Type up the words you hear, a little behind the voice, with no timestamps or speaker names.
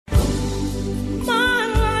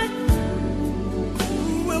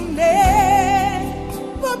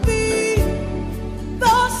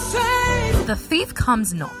the thief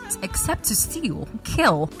comes not, except to steal,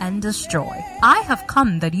 kill, and destroy. I have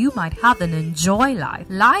come that you might have and enjoy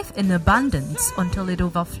life in abundance until it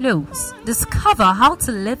overflows. Discover how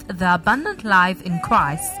to live the abundant life in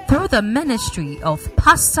Christ through the ministry of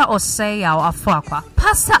Pastor Osei Afuakwa.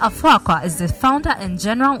 Pastor Afuakwa is the founder and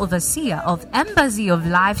general overseer of Embassy of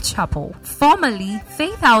Life Chapel, formerly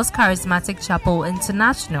Faith House Charismatic Chapel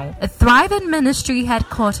International, a thriving ministry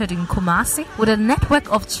headquartered in Kumasi with a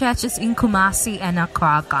network of churches in Kumasi and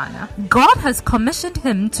Accra, Ghana. God has commissioned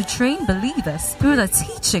him to train believers through the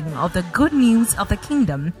teaching of the good news of the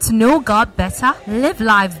kingdom to know God better, live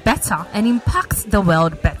life better, and impact the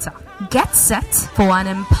world better. Get set for an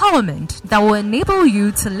empowerment that will enable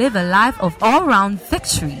you to live a life of all-round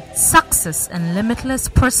victory, success, and limitless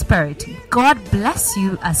prosperity. God bless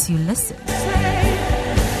you as you listen.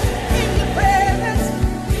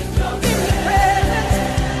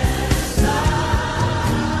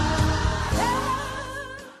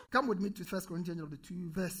 Come with me to 1 Corinthians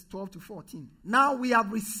 2, verse 12 to 14. Now we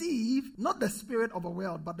have received not the spirit of the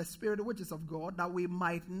world, but the spirit which is of God, that we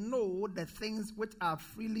might know the things which are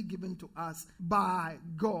freely given to us by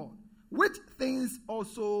God. Which things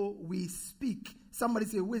also we speak. Somebody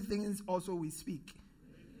say, which things also we speak.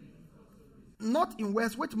 Not in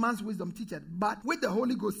words which man's wisdom teacheth, but with the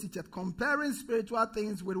Holy Ghost teacheth, comparing spiritual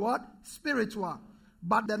things with what? Spiritual.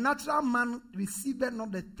 But the natural man receiveth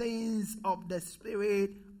not the things of the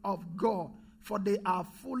Spirit of God, for they are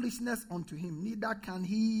foolishness unto him. Neither can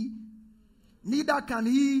he.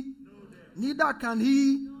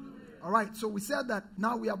 All right, so we said that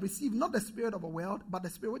now we have received not the spirit of the world, but the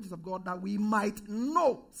spirit which is of God, that we might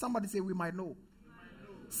know. Somebody say we might know.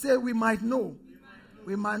 Say we might know.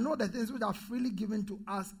 We might know the things which are freely given to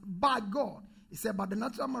us by God. He said, but the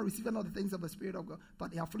natural man receiveth not the things of the Spirit of God, but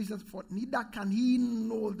they are foolishness, for neither can he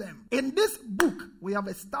know them. In this book, we have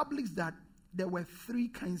established that there were three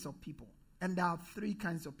kinds of people. And there are three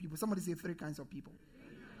kinds of people. Somebody say three kinds of people.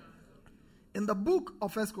 In the book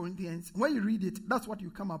of 1 Corinthians, when you read it, that's what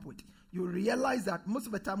you come up with. You realize that most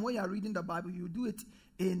of the time when you are reading the Bible, you do it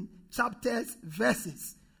in chapters,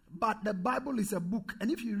 verses. But the Bible is a book.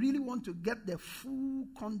 And if you really want to get the full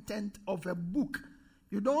content of a book,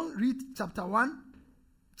 you don't read chapter 1,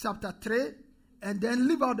 chapter 3, and then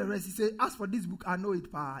leave out the rest. You say, as for this book, I know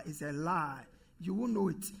it, pa. It's a lie. You won't know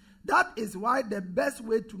it. That is why the best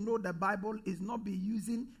way to know the Bible is not be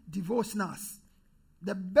using devotionals.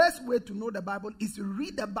 The best way to know the Bible is to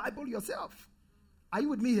read the Bible yourself. Are you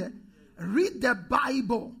with me here? Read the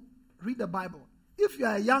Bible. Read the Bible. If you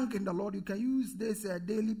are young in the Lord, you can use this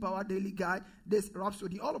Daily Power, Daily Guide, this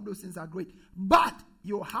Rhapsody. All of those things are great. But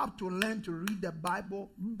you have to learn to read the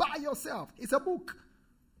Bible by yourself. It's a book.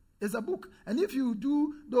 It's a book. And if you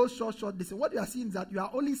do those short, what you are seeing is that you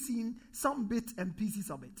are only seeing some bits and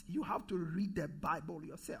pieces of it. You have to read the Bible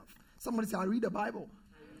yourself. Somebody say, I read the Bible.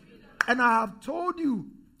 And I have told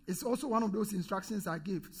you, it's also one of those instructions I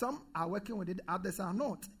give. Some are working with it, others are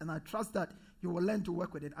not. And I trust that you will learn to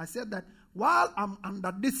work with it. I said that while I'm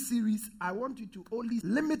under this series, I want you to only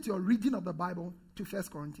limit your reading of the Bible to 1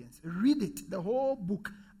 Corinthians. Read it, the whole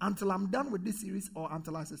book, until I'm done with this series or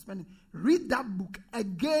until I suspend it. Read that book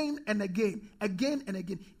again and again.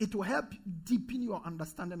 It will help deepen your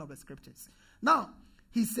understanding of the scriptures. Now,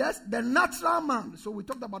 he says the natural man. So we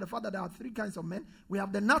talked about the fact that there are three kinds of men. We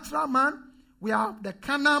have the natural man, we have the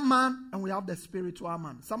carnal man, and we have the spiritual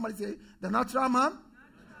man. Somebody say the natural man,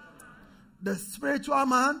 the spiritual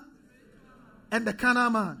man, and the carnal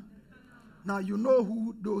man. Now you know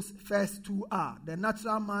who those first two are. The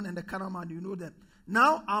natural man and the carnal man, you know them.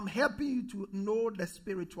 Now I'm helping you to know the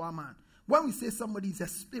spiritual man. When we say somebody is a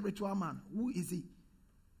spiritual man, who is he?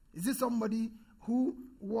 Is it somebody who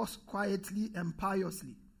walks quietly and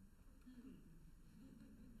piously?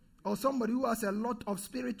 Or somebody who has a lot of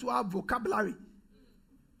spiritual vocabulary?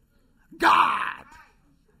 God!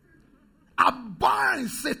 I bind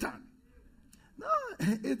Satan! No,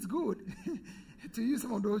 it's good to use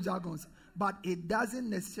some of those jargons, but it doesn't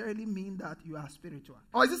necessarily mean that you are spiritual.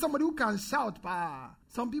 Or is it somebody who can shout?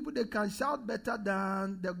 Some people, they can shout better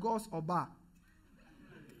than the gods Oba.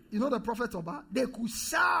 You know the prophet Oba? They could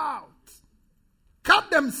shout, cut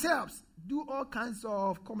themselves, do all kinds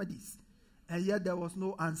of comedies, and yet there was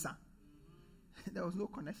no answer. There was no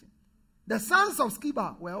connection. The sons of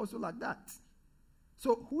Sceva were also like that.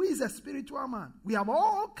 So who is a spiritual man? We have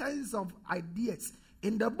all kinds of ideas.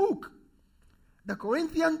 In the book, the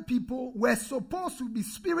Corinthian people were supposed to be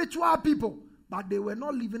spiritual people, but they were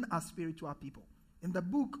not living as spiritual people. In the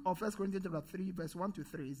book of 1 Corinthians chapter 3, verse 1 to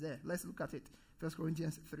 3 is there. Let's look at it. 1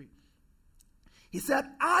 Corinthians 3. He said,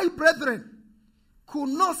 I, brethren, could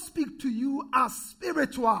not speak to you as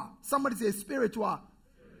spiritual. Somebody say spiritual.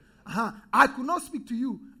 I could not speak to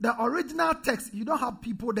you. The original text, you don't have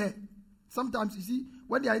people there. Sometimes, you see,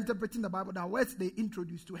 when they are interpreting the Bible, there are words they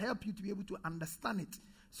introduce to help you to be able to understand it.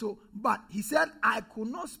 So, but he said, I could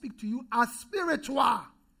not speak to you as spiritual.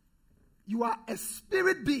 You are a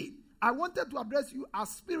spirit being. I wanted to address you as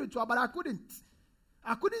spiritual, but I couldn't.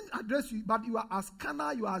 I couldn't address you, but you are as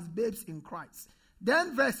carnal, you are as babes in Christ.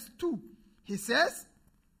 Then verse 2, he says,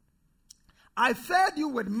 I fed you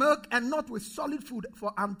with milk and not with solid food,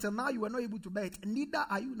 for until now you were not able to bear it, and neither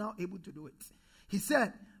are you now able to do it. He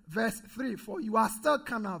said, verse 3, for you are still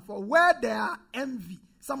carnal, for where there are envy,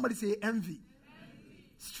 somebody say envy.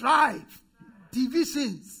 Strife,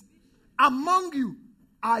 divisions among you,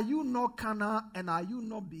 are you not carnal and are you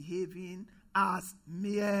not behaving as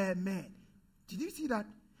mere men? Did you see that?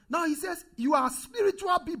 Now he says, you are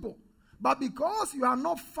spiritual people, but because you are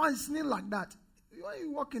not functioning like that, when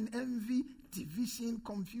you walk in envy, division,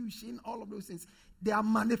 confusion, all of those things, they are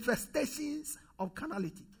manifestations of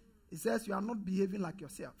carnality. It says you are not behaving like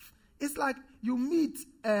yourself. It's like you meet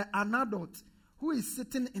an adult who is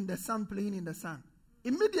sitting in the sun, playing in the sun.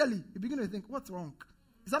 Immediately, you begin to think, what's wrong?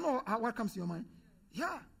 Is that not what comes to your mind?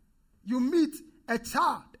 Yeah. You meet a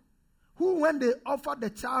child who, when they offer the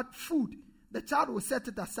child food, the child will set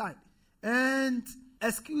it aside. And,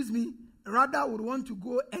 excuse me, rather would want to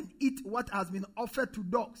go and eat what has been offered to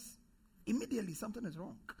dogs. Immediately, something is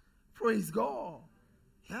wrong. Praise God.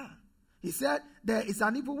 Yeah. He said, there is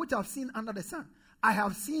an evil which I've seen under the sun. I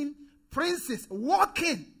have seen princes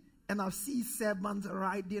walking, and I've seen servants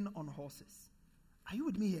riding on horses. Are you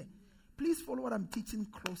with me here? Please follow what I'm teaching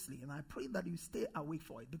closely, and I pray that you stay awake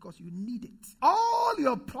for it because you need it. All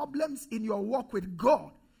your problems in your walk with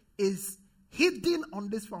God is hidden on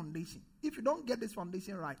this foundation. If you don't get this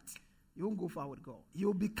foundation right, you won't go far with God.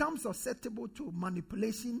 You'll become susceptible to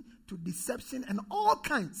manipulation, to deception, and all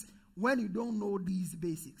kinds when you don't know these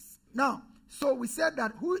basics. Now, so we said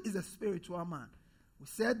that who is a spiritual man? We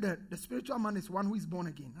said that the spiritual man is one who is born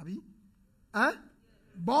again. Have you?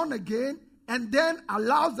 Born again, and then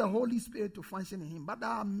allows the Holy Spirit to function in him. But there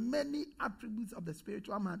are many attributes of the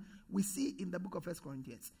spiritual man we see in the book of 1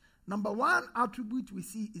 Corinthians. Number one attribute we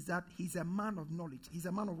see is that he's a man of knowledge. He's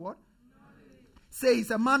a man of what? Knowledge. Say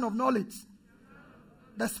he's a man of knowledge.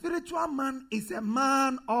 The spiritual man is a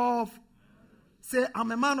man of, say,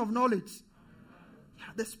 I'm a man of knowledge. Yeah,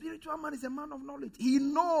 the spiritual man is a man of knowledge. He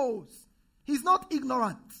knows. He's not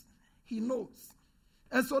ignorant. He knows.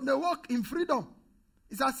 And so they walk in freedom.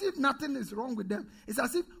 It's as if nothing is wrong with them. It's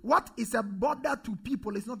as if what is a bother to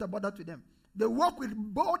people is not a bother to them. They walk with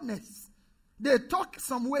boldness. They talk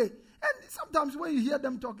some way. And sometimes when you hear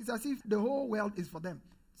them talk, it's as if the whole world is for them.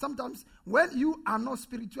 Sometimes when you are not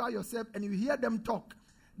spiritual yourself and you hear them talk,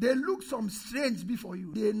 they look some strange before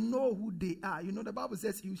you. They know who they are. You know, the Bible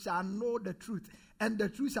says you shall know the truth. And the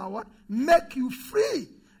truth shall what? Make you free.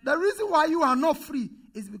 The reason why you are not free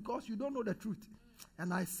is because you don't know the truth.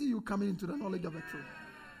 And I see you coming into the knowledge of the truth.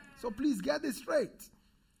 So please get this straight.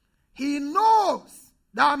 He knows.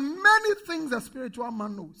 There are many things a spiritual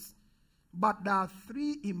man knows. But there are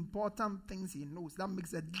three important things he knows that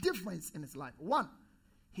makes a difference in his life. One,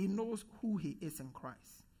 he knows who he is in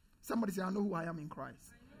Christ. Somebody say, I know who I am in Christ.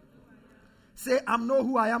 Say, I know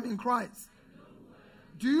who I am in Christ.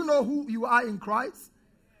 Do you know who you are in Christ?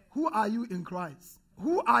 Who are you in Christ?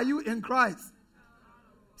 Who are you in Christ?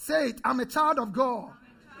 Say it, I'm a child of God.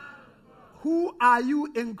 Who are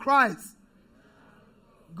you in Christ?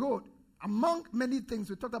 Good. Among many things,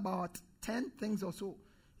 we talked about 10 things or so.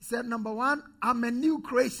 He said, number one, I'm a new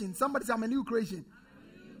creation. Somebody say, I'm a new creation.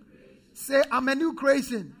 Say, I'm a new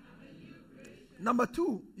creation. Number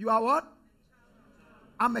two, you are what?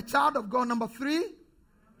 I'm a child of God. Number three,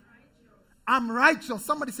 I'm righteous.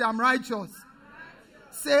 Somebody say, I'm righteous.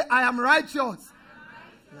 Say, I am righteous.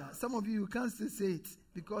 Yeah, some of you can't still say it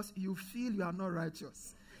because you feel you are not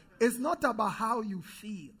righteous. It's not about how you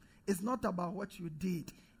feel. It's not about what you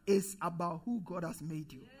did. It's about who God has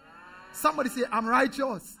made you. Somebody say, I'm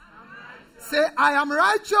righteous. Say, I am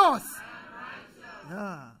righteous.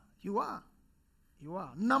 Yeah, you are. You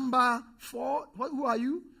are. Number 4, who are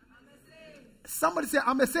you? Somebody say,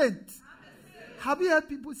 I'm a saint. Have you heard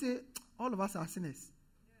people say, all of us are sinners?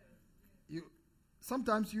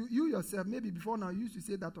 Sometimes you yourself, maybe before now, you used to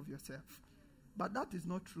say that of yourself. But that is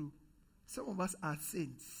not true. Some of us are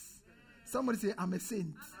saints. Somebody say, I'm a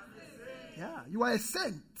saint. Yeah, you are a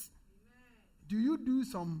saint. Do you do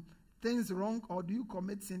some things wrong or do you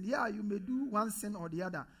commit sin? Yeah, you may do one sin or the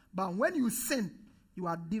other. But when you sin, you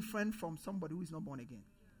are different from somebody who is not born again.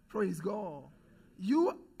 Praise God.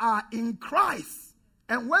 You are in Christ.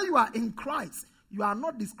 And when you are in Christ, You are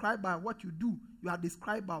not described by what you do. You are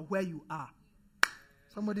described by where you are.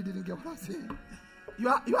 Somebody didn't get what I'm saying. You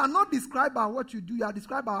are not described by what you do. You are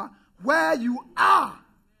described by where you are.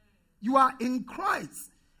 You are in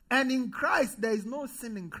Christ. And in Christ, there is no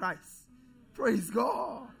sin in Christ. Praise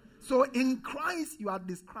God. So in Christ, you are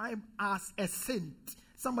described as a saint.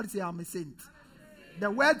 Somebody say, I'm a saint. The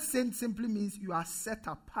word saint simply means you are set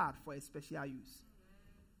apart for a special use.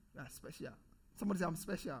 You are special. Somebody say, I'm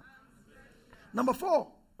special. Number 5.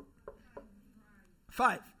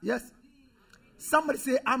 Yes. Somebody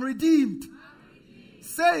say, I'm redeemed.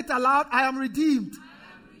 Say it aloud, I am redeemed.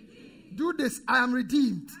 Do this, I am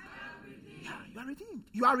redeemed. Yeah, you are redeemed.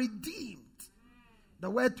 You are redeemed. The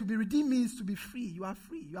word to be redeemed means to be free. You are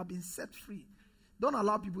free. You have been set free. Don't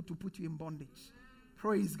allow people to put you in bondage.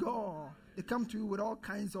 Praise God. They come to you with all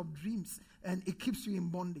kinds of dreams and it keeps you in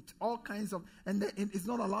bondage. All kinds of, and it's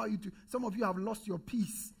not allowing you to. Some of you have lost your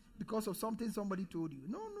peace because of something somebody told you.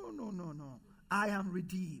 No. I am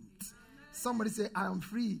redeemed. Somebody say, I am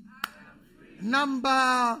free.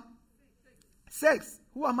 Number 6.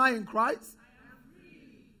 Who am I in Christ?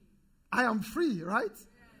 I am free, right?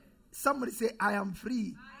 Somebody say, I am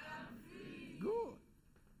free. Good.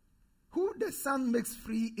 Who the Son makes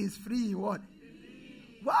free is free in what?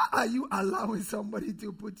 Why are you allowing somebody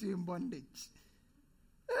to put you in bondage?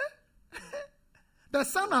 The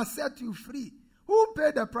Son has set you free. Who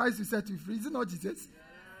paid the price to set you free? Is it not Jesus?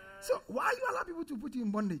 So why you allow people to put you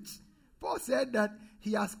in bondage? Paul said that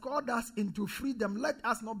he has called us into freedom. Let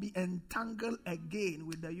us not be entangled again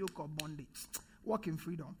with the yoke of bondage. Walk in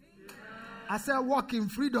freedom. Amen. I said walk in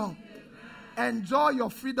freedom. Amen. Enjoy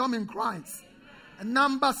your freedom in Christ. And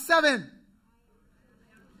number 7.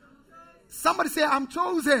 Somebody say, I'm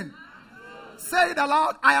chosen. Say it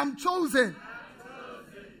aloud, I am chosen.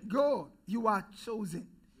 Good. You are chosen.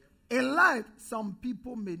 In life, some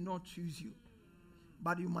people may not choose you.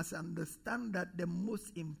 But you must understand that the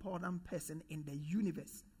most important person in the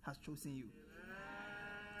universe has chosen you.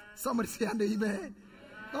 Somebody say amen.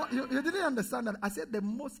 No, you didn't understand that. I said the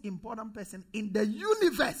most important person in the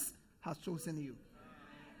universe has chosen you.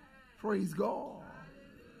 Praise God.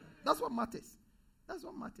 That's what matters. That's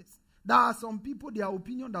what matters. There are some people, their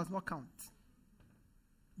opinion does not count.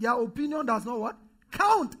 Their opinion does not what?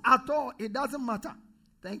 Count at all. It doesn't matter.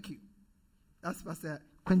 Thank you. That's Pastor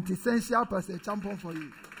quintessential Pastor Champon for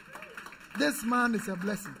you. This man is a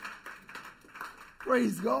blessing.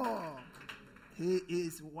 Praise God. He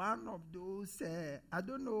is one of those, I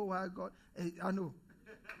don't know why God, I know.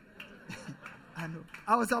 I know.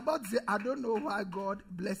 I was about to say, I don't know why God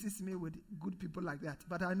blesses me with good people like that.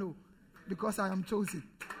 But I know. Because I am chosen.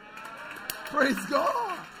 Praise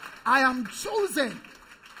God. I am chosen.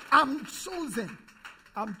 I'm chosen.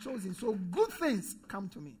 I'm chosen. So good things come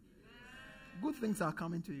to me. Good things are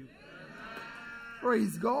coming to you.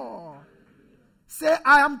 Praise God. Say,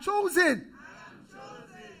 I am chosen.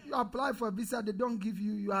 You apply for a visa, they don't give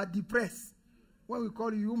you, you are depressed. When we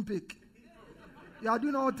call you, you won't pick. You are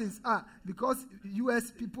doing all things. Because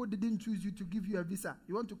US people didn't choose you to give you a visa.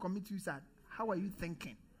 You want to commit suicide. How are you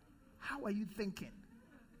thinking? How are you thinking?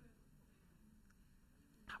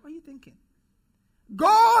 How are you thinking?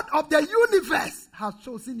 God of the universe has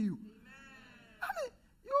chosen you. I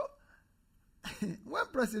mean, when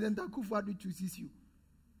President Akufo-Addo chooses you,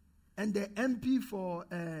 and the MP for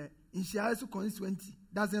Inshiaesu constituency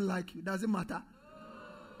doesn't like you, does it matter?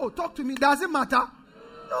 Oh, talk to me. Does it matter?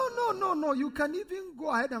 No. You can even go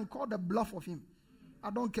ahead and call the bluff of him. I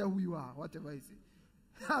don't care who you are, whatever you say.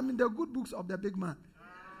 I'm in the good books of the big man.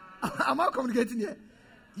 Am I communicating here?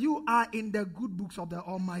 You are in the good books of the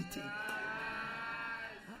Almighty.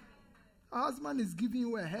 A husband is giving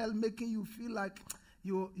you a hell, making you feel like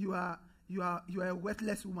you are a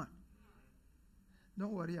worthless woman.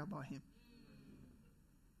 Don't worry about him.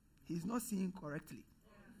 He's not seeing correctly.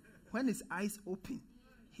 When his eyes open,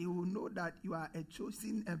 he will know that you are a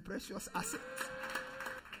chosen and precious asset.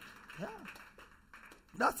 Yeah.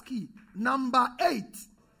 That's key. Number 8.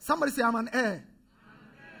 Somebody say, I'm an heir.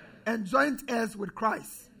 And joint heirs with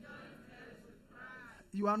Christ.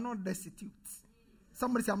 You are not destitute.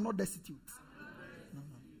 Somebody say, I'm not destitute. No.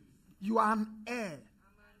 You are an heir.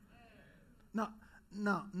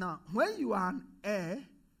 Now, when you are an heir,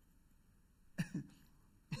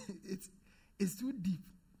 it's too deep.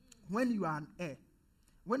 When you are an heir,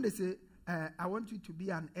 when they say, I want you to be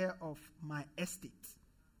an heir of my estate.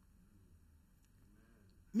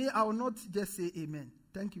 Me, I will not just say amen.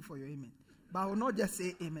 Thank you for your amen. But I will not just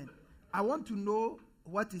say amen. I want to know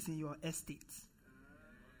what is in your estate.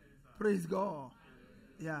 Praise God.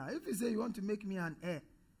 Yeah, if you say you want to make me an heir,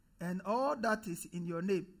 and all that is in your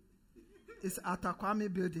name is at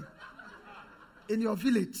Kwame building. in your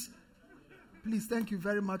village. Please, thank you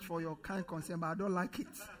very much for your kind concern, but I don't like it.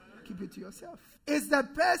 Keep it to yourself. It's the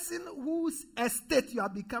person whose estate you are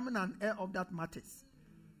becoming an heir of that matters.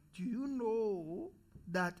 Do you know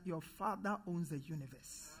that your Father owns the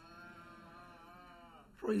universe?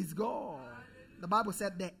 Praise God. The Bible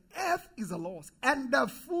said the earth is the Lord's and the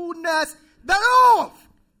fullness thereof.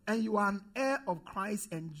 And you are an heir of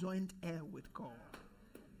Christ and joint heir with God.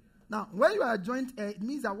 Now, when you are a joint heir, it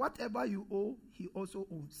means that whatever you owe, he also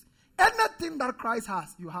owns. Anything that Christ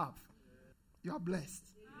has, you have. You are blessed.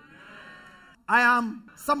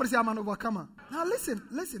 Somebody say I'm an overcomer. Now listen,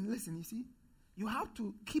 you see. You have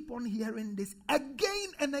to keep on hearing this again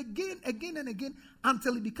and again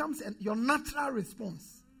until it becomes your natural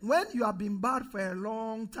response. When you have been bad for a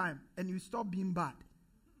long time and you stop being bad,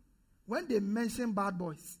 when they mention bad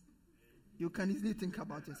boys, you can easily think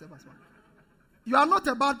about yourself as well. You are not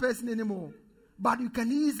a bad person anymore, but you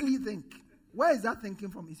can easily think. Where is that thinking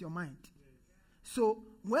from? It's your mind. So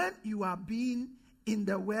when you are being in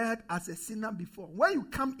the world as a sinner before, when you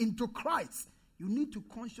come into Christ, you need to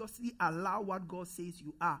consciously allow what God says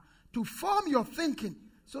you are to form your thinking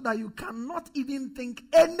so that you cannot even think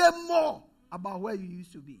anymore about where you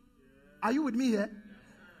used to be. Are you with me here?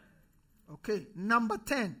 Okay, number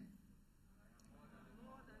 10.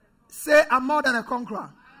 Say, I'm more than a conqueror.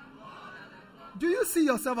 Do you see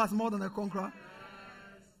yourself as more than a conqueror?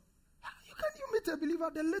 You meet a believer,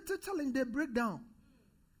 the little challenge they break down.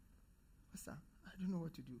 Pastor, I don't know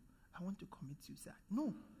what to do. I want to commit suicide.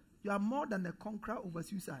 No, you are more than a conqueror over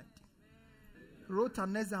suicide. Wrote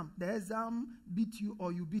an exam. The exam beat you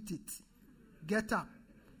or you beat it. Get up.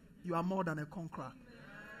 You are more than a conqueror.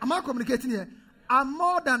 Am I communicating here? I'm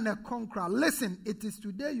more than a conqueror. Listen, it is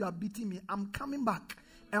today you are beating me. I'm coming back.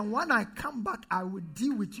 And when I come back, I will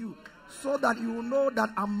deal with you so that you will know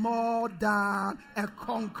that I'm more than a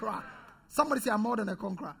conqueror. Somebody say, I'm more than a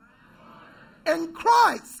conqueror. In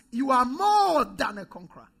Christ, you are more than a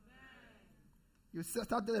conqueror. You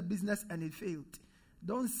started a business and it failed.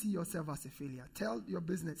 Don't see yourself as a failure. Tell your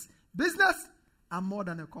business, I'm more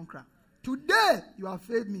than a conqueror. Today, you have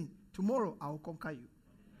failed me. Tomorrow, I will conquer you.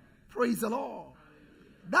 Praise the Lord.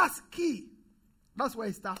 That's key. That's where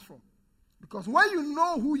it starts from. Because when you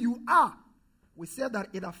know who you are, we said that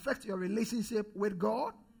it affects your relationship with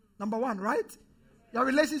God. Number one, right? Your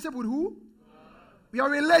relationship with who? God. Your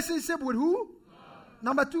relationship with who? God.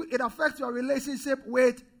 Number two, it affects your relationship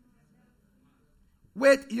with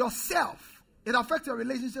yourself. It affects your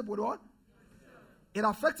relationship with what? Yourself. It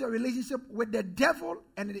affects your relationship with the devil,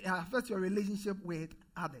 and it affects your relationship with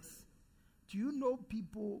others. Do you know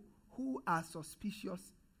people who are suspicious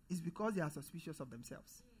is because they are suspicious of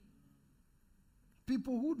themselves?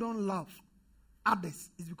 People who don't love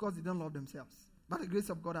others is because they don't love themselves. By the grace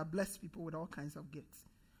of God, I bless people with all kinds of gifts.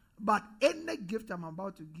 But any gift I'm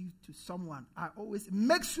about to give to someone, I always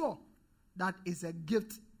make sure that it's a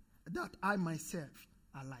gift that I myself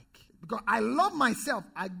I like. Because I love myself,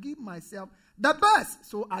 I give myself the best.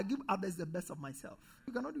 So I give others the best of myself.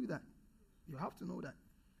 You cannot do that. You have to know that.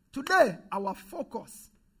 Today, our focus,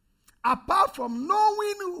 apart from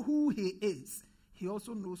knowing who he is, he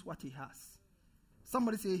also knows what he has.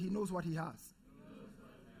 Somebody say he knows what he has.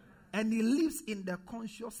 And he lives in the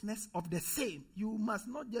consciousness of the same. You must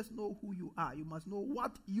not just know who you are. You must know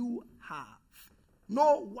what you have.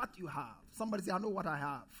 Know what you have. Somebody say, I know what I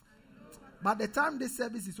have. By the time this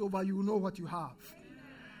service is over, you will know what you have.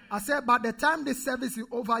 I said, by the time this service is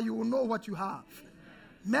over, you will know what you have.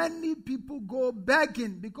 Many people go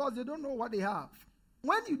begging because they don't know what they have.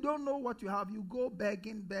 When you don't know what you have, you go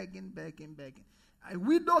begging. A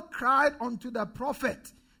widow cried unto the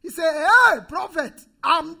prophet. He said, hey, prophet,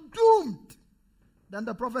 I'm doomed. Then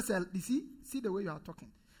the prophet said, you see the way you are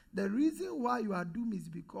talking. The reason why you are doomed is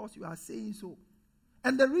because you are saying so.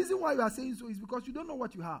 And the reason why you are saying so is because you don't know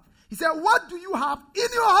what you have. He said, what do you have in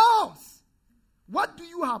your house? What do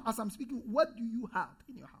you have? As I'm speaking, what do you have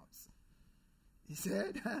in your house? He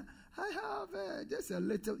said, I have just a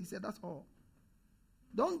little. He said, that's all.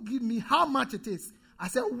 Don't give me how much it is. I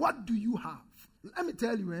said, what do you have? Let me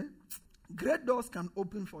tell you, great doors can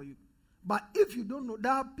open for you. But if you don't know,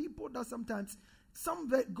 there are people that sometimes,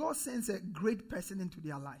 God sends a great person into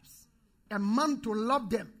their lives. A man to love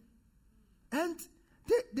them. And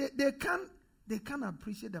they can't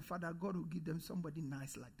appreciate the fact that God will give them somebody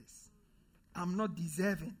nice like this. I'm not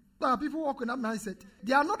deserving. There are people walking up mindset.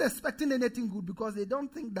 They are not expecting anything good because they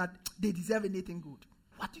don't think that they deserve anything good.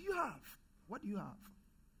 What do you have? What do you have?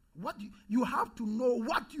 You have to know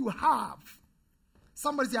what you have.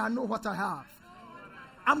 Somebody say, I know what I have.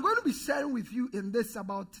 I'm going to be sharing with you in this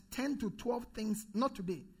about 10 to 12 things. Not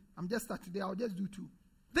today. I'm just starting today. I'll just do 2.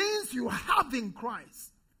 Things you have in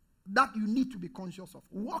Christ that you need to be conscious of.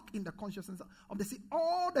 Walk in the consciousness of the seed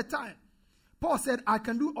all the time. Paul said, I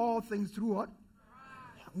can do all things through what?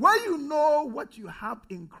 When you know what you have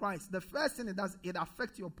in Christ, the first thing it does, it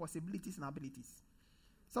affects your possibilities and abilities.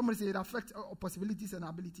 Somebody say it affects your possibilities and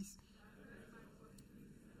abilities.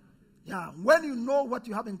 Yeah, when you know what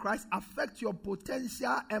you have in Christ, affect your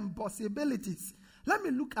potential and possibilities. Let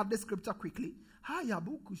me look at the scripture quickly. Acts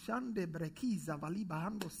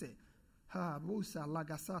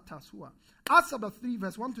chapter 3,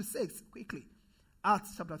 verse 1 to 6. Quickly.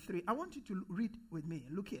 Acts chapter 3. I want you to read with me.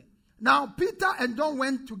 Look here. Now, Peter and John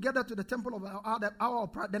went together to the temple of the hour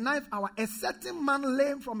of prayer, the 9th hour. A certain man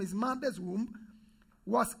lame from his mother's womb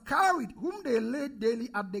was carried, whom they laid daily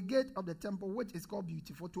at the gate of the temple, which is called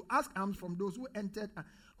Beautiful, to ask alms from those who entered,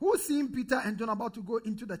 who seeing Peter and John about to go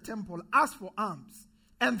into the temple, asked for alms.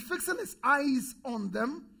 And fixing his eyes on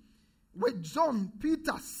them, with John,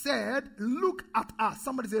 Peter said, look at us.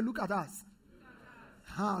 Somebody say, look at us.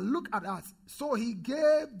 Look at us. So he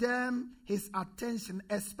gave them his attention,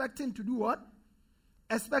 expecting to do what?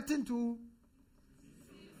 Expecting to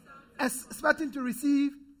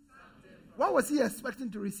receive. What was he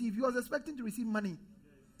expecting to receive? He was expecting to receive money.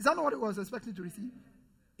 Is that not what he was expecting to receive?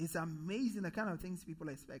 It's amazing the kind of things people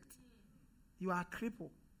expect. You are a cripple.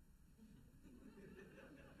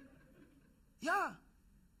 Yeah,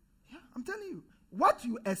 I'm telling you. What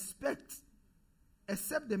you expect,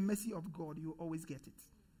 except the mercy of God, you always get it.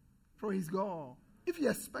 Praise God. If you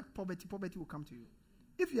expect poverty, poverty will come to you.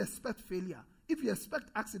 If you expect failure, if you expect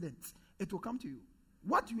accidents, it will come to you.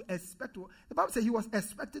 What you expect, the Bible says he was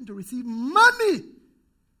expecting to receive money.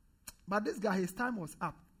 But this guy, his time was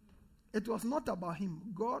up. It was not about him.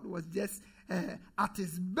 God was just at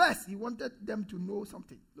his best. He wanted them to know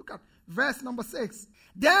something. Look at verse number 6.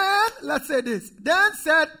 Then, let's say this. Then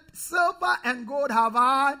said, silver and gold have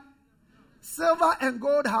I. Silver and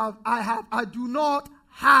gold I do not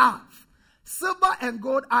have. Silver and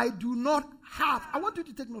gold I do not have. I want you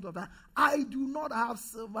to take note of that. I do not have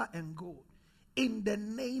silver and gold. In the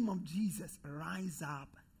name of Jesus, rise up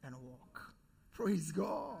and walk. Praise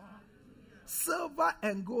God. Silver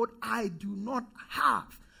and gold I do not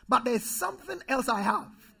have. But there's something else I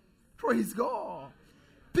have. Praise God.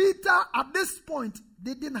 Peter, at this point,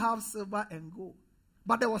 didn't have silver and gold.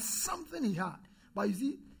 But there was something he had. But you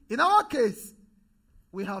see, in our case,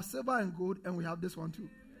 we have silver and gold, and we have this one too.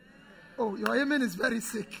 Oh, your amen is very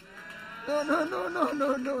sick.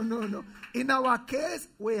 No. In our case,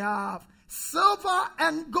 we have silver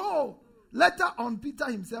and gold. Later on, Peter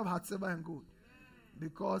himself had silver and gold.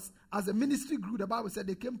 Because as the ministry grew, the Bible said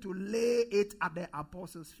they came to lay it at the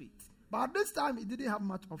apostles' feet. But at this time, he didn't have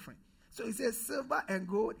much offering. So he says, silver and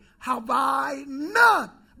gold have I none,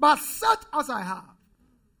 but such as I have.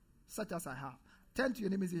 Such as I have. Turn to your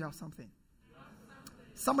neighbor and say, you have something.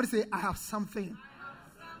 Somebody say, I have something.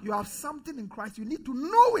 You have something in Christ. You need to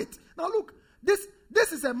know it. Now look, this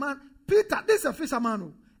is a man, Peter, this is a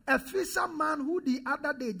fisherman. A fisherman who the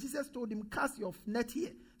other day Jesus told him, cast your net here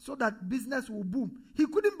so that business will boom. He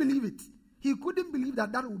couldn't believe it. He couldn't believe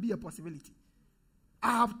that would be a possibility.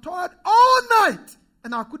 I have toiled all night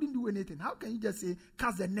and I couldn't do anything. How can you just say,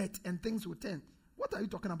 cast the net and things will turn? What are you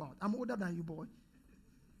talking about? I'm older than you, boy.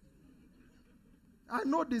 I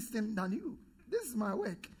know this thing than you. This is my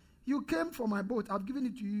work. You came for my boat. I've given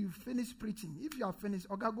it to you. You finished preaching. If you have finished,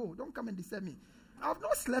 Oga, go. Don't come and disturb me. I've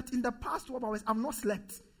not slept. In the past 12 hours, I've not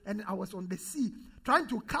slept. And I was on the sea trying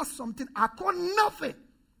to cast something. I caught nothing.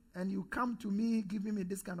 And you come to me giving me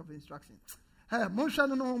this kind of instruction. Then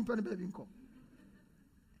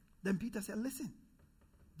Peter said, listen.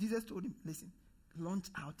 Jesus told him, listen, launch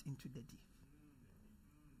out into the deep.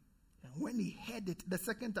 And when he heard it the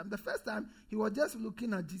second time, the first time, he was just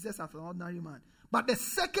looking at Jesus as an ordinary man. But the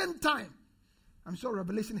second time, I'm sure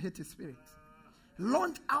revelation hit his spirit.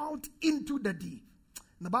 Launch out into the deep.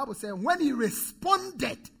 And the Bible says, when he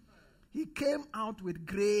responded, he came out with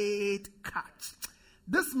great catch.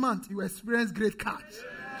 This month, you experienced great catch.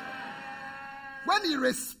 When he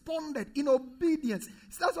responded in obedience.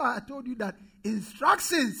 So that's why I told you that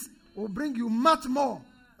instructions will bring you much more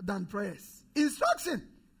than prayers. Instruction.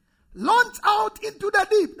 Launch out into the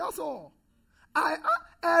deep. That's all.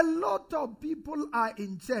 A lot of people are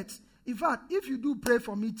in church. In fact, if you do pray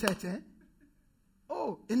for me church,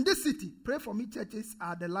 in this city, pray for me churches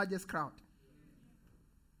are the largest crowd.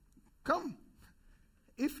 Come.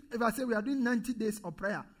 If I say we are doing 90 days of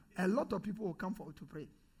prayer, a lot of people will come forward to pray.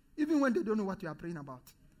 Even when they don't know what you are praying about.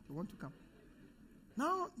 They want to come.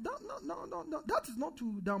 No. That is not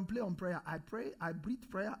to downplay on prayer. I pray, I breathe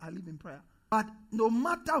prayer, I live in prayer. But no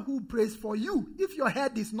matter who prays for you, if your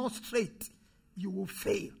head is not straight, you will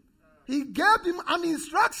fail. He gave him an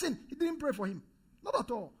instruction. He didn't pray for him. Not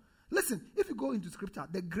at all. Listen, if you go into scripture,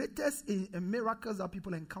 the greatest miracles that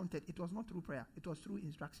people encountered, it was not through prayer. It was through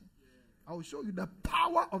instruction. I will show you the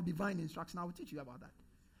power of divine instruction. I will teach you about that.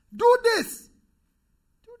 Do this.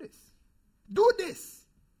 Do this. Do this.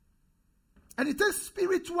 And it takes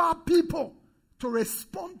spiritual people to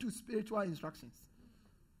respond to spiritual instructions.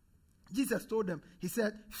 Jesus told them, he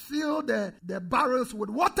said, fill the barrels with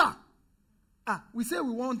water. We say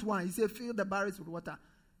we want wine. He said, fill the barrels with water.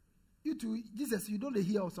 You too, Jesus, you don't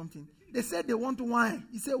hear or something. They said they want wine.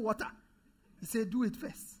 He said water. He said, do it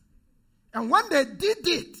first. And when they did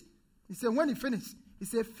it, he said, when he finished, he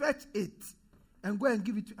said, fetch it and go and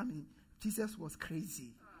give it to, Jesus was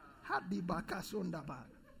crazy.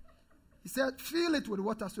 He said, fill it with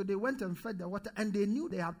water. So they went and fed the water, and they knew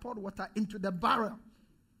they had poured water into the barrel.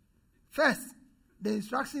 First, the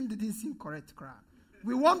instruction didn't seem correct.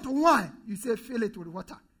 We want wine. You say, fill it with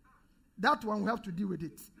water. That one, we have to deal with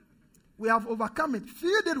it. We have overcome it.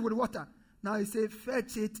 Filled it with water. Now he said,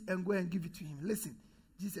 fetch it and go and give it to him. Listen,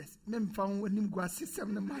 Jesus,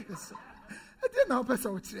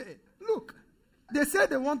 look, they said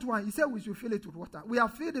they want wine. He said we should fill it with water. We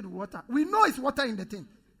have filled it with water. We know it's water in the thing.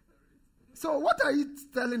 So what are you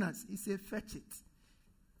telling us? He said, fetch it.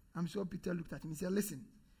 I'm sure Peter looked at him. He said, listen,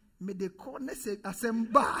 may the corner say,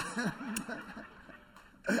 Asemba.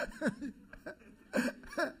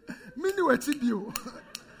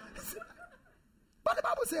 But the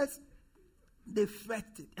Bible says they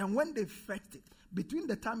fetched it. And when they fetched it, between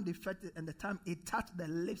the time they fetched it and the time it touched the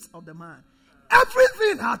lips of the man,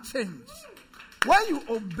 everything had changed. When you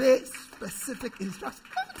obey specific instructions,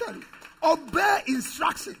 let me tell you, obey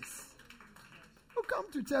instructions. You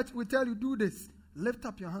come to church, we tell you, do this. Lift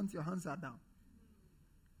up your hands are down.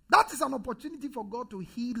 That is an opportunity for God to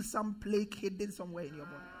heal some plague hidden somewhere in your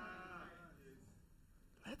body.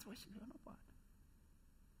 Let's worship you, not bad.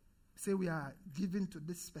 Say we are given to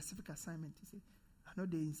this specific assignment. You say, I know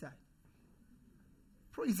the inside.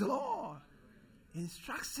 Praise the Lord.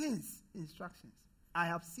 Instructions. I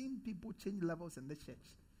have seen people change levels in the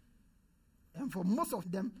church. And for most of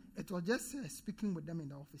them, it was just speaking with them in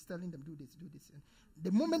the office, telling them, do this. And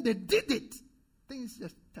the moment they did it, things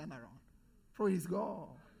just turn around. Praise God.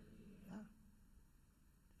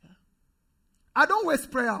 Yeah. I don't waste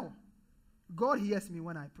prayer. God hears me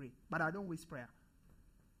when I pray, but I don't waste prayer.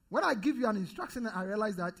 When I give you an instruction, I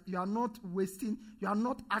realize that you are not wasting, you are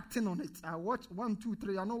not acting on it. I watch 1, 2,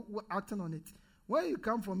 3, you are not acting on it. When you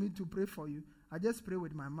come for me to pray for you, I just pray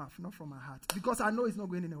with my mouth, not from my heart, because I know it's not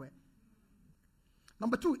going anywhere.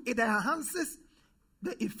 Number 2, it enhances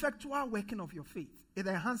the effectual working of your faith. It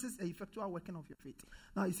enhances the effectual working of your faith.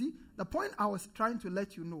 Now, you see, the point I was trying to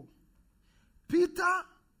let you know, Peter,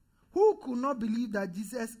 who could not believe that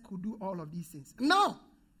Jesus could do all of these things. Now,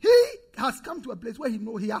 he has come to a place where he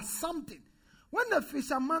knows he has something. When the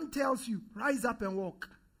fisherman tells you, rise up and walk.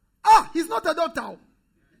 He's not a doctor.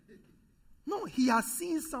 No, he has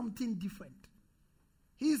seen something different.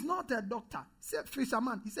 He is not a doctor. He said,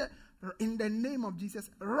 fisherman. He said, in the name of Jesus,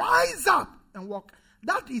 rise up and walk.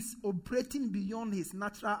 That is operating beyond his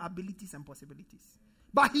natural abilities and possibilities.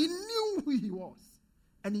 But he knew who he was.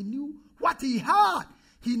 And he knew what he had.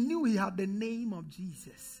 He knew he had the name of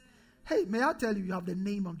Jesus. Hey, may I tell you, you have the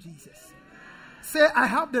name of Jesus. Say, I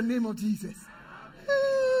have the name of Jesus.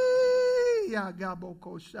 Hey, I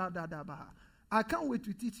can't wait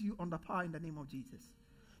to teach you on the power in the name of Jesus.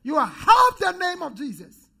 You have the name of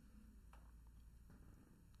Jesus.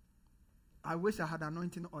 I wish I had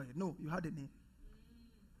anointing oil. No, you had the name.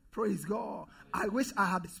 Praise God. I wish I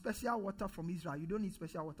had special water from Israel. You don't need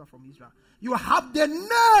special water from Israel. You have the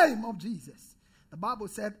name of Jesus. The Bible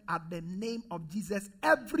said, at the name of Jesus,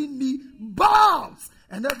 every knee bows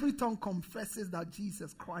and every tongue confesses that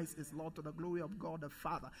Jesus Christ is Lord, to the glory of God the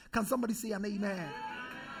Father. Can somebody say an amen?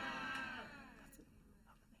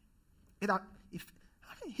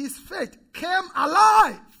 His faith came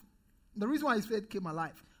alive. The reason why his faith came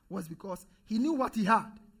alive was because he knew what he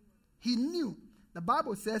had. He knew. The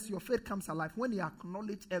Bible says your faith comes alive when you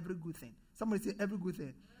acknowledge every good thing. Somebody say every good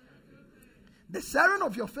thing. The sharing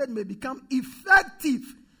of your faith may become effective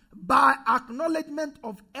by acknowledgement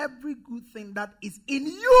of every good thing that is in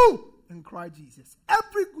you in Christ Jesus.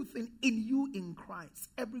 Every good thing in you in Christ.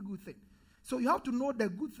 Every good thing. So you have to know the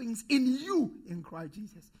good things in you in Christ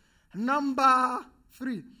Jesus. Number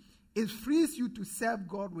 3, it frees you to serve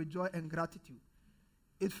God with joy and gratitude.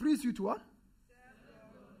 It frees you to what?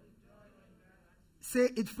 Say,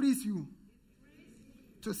 it frees you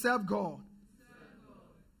to serve God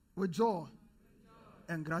with joy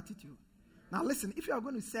and gratitude. Now listen, if you are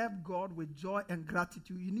going to serve God with joy and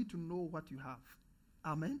gratitude, you need to know what you have.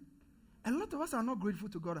 Amen? A lot of us are not grateful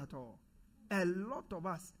to God at all. A lot of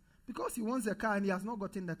us. Because he wants a car and he has not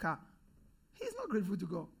gotten the car, he's not grateful to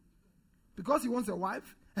God. Because he wants a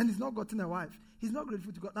wife and he's not gotten a wife, he's not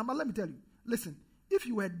grateful to God. Now, but let me tell you, listen, if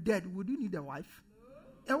you were dead, would you need a wife?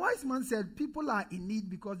 No. A wise man said, people are in need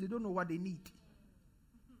because they don't know what they need.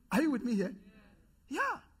 Are you with me here? Yeah.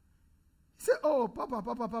 He said, oh,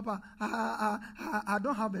 Papa, I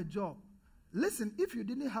don't have a job. Listen, if you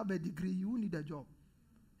didn't have a degree, you need a job.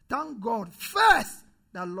 Thank God first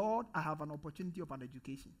that, Lord, I have an opportunity of an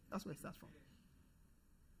education. That's where it starts from.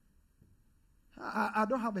 I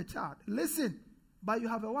don't have a child. Listen, but you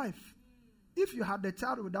have a wife. If you had a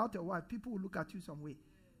child without a wife, people will look at you some way.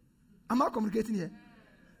 Am I communicating here?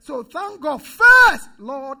 So thank God first,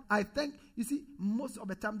 Lord, I think, you see, most of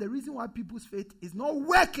the time, the reason why people's faith is not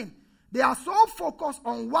working, they are so focused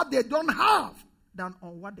on what they don't have than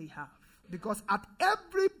on what they have. Because at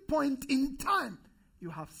every point in time, you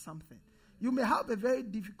have something. You may have a very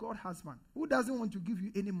difficult husband who doesn't want to give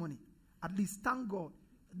you any money. At least thank God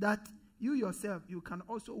that you yourself, you can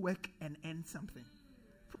also work and earn something.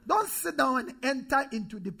 Don't sit down and enter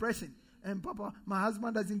into depression. And Papa, my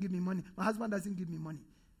husband doesn't give me money. My husband doesn't give me money.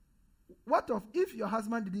 What if your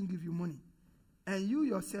husband didn't give you money and you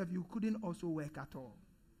yourself, you couldn't also work at all?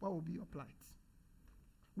 What would be your plight?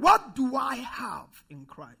 What do I have in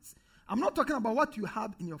Christ? I'm not talking about what you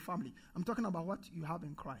have in your family. I'm talking about what you have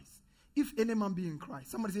in Christ. If any man be in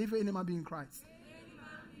Christ. Somebody say, if any man be in Christ.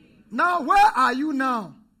 Now, where are you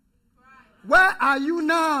now? Where are you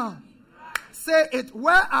now? Say it.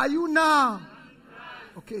 Where are you now?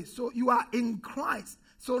 Okay, so you are in Christ.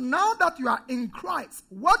 So now that you are in Christ,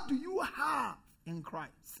 what do you have in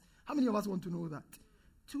Christ? How many of us want to know that?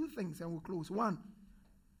 Two things and we'll close. One,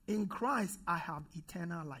 in Christ I have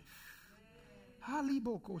eternal life.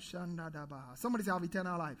 Somebody say, I have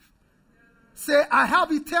eternal life. Say, I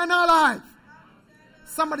have eternal life.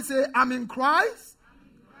 Somebody say, I'm in Christ.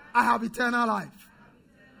 I have eternal life.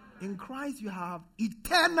 In Christ you have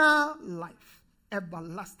eternal life.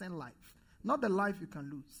 Everlasting life. Not the life you can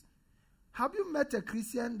lose. Have you met a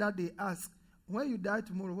Christian that they ask, when you die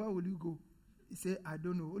tomorrow, where will you go? He say, I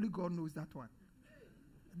don't know. Only God knows that one.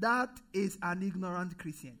 That is an ignorant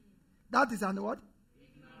Christian. That is an what?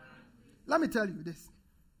 Let me tell you this.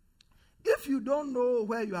 If you don't know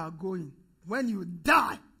where you are going, when you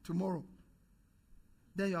die tomorrow,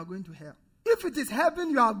 then you are going to hell. If it is heaven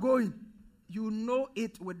you are going, you know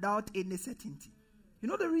it without any certainty. You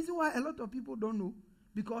know the reason why a lot of people don't know?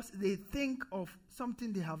 Because they think of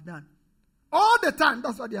something they have done. All the time,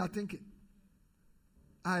 that's what they are thinking.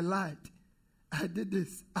 I lied. I did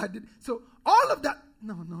this. I did. So all of that,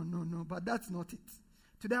 no, but that's not it.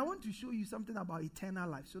 Today I want to show you something about eternal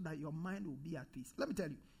life so that your mind will be at peace. Let me tell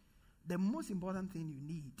you, the most important thing you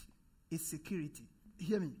need is security.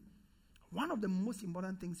 Hear me. One of the most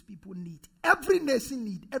important things people need, every nation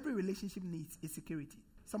needs, every relationship needs, is security.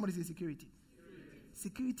 Somebody say security.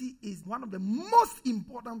 Security is one of the most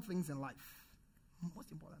important things in life.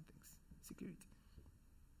 Most important things. Security.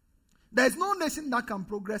 There is no nation that can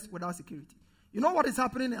progress without security. You know what is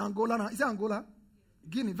happening in Angola now? Is it Angola?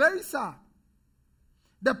 Guinea. Very sad.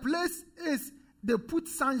 The place is, they put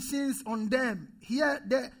sanctions on them. Here,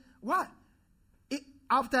 there. Why?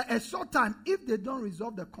 After a short time, if they don't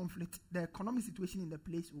resolve the conflict, the economic situation in the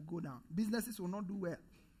place will go down. Businesses will not do well.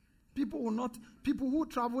 People who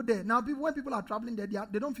travel there. Now, when people are traveling there,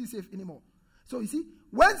 they don't feel safe anymore. So you see,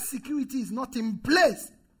 when security is not in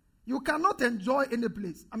place, you cannot enjoy any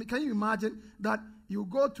place. I mean, can you imagine that you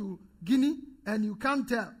go to Guinea and you can't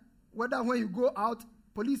tell whether when you go out,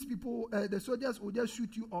 police people, the soldiers will just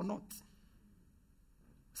shoot you or not.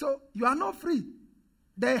 So you are not free.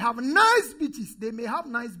 They have nice beaches. They may have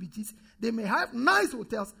nice beaches. They may have nice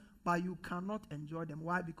hotels, but you cannot enjoy them.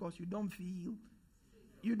 Why? Because you don't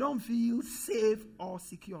feel safe or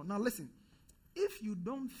secure. Now listen, if you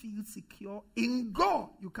don't feel secure in God,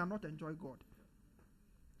 you cannot enjoy God.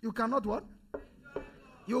 You cannot what?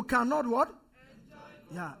 You cannot what?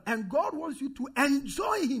 Yeah. And God wants you to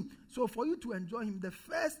enjoy Him. So for you to enjoy Him, the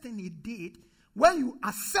first thing He did when you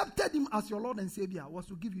accepted Him as your Lord and Savior was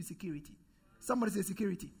to give you security. Somebody say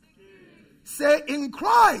security. Say, in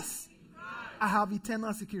Christ, I have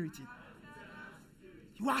eternal security.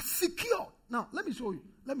 You are secure. Now, let me show you.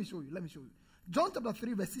 John chapter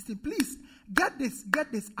 3 verse 16. Please, get this,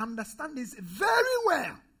 understand this very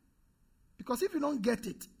well. Because if you don't get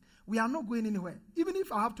it, we are not going anywhere. Even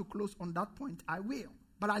if I have to close on that point, I will.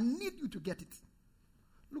 But I need you to get it.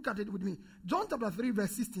 Look at it with me. John chapter 3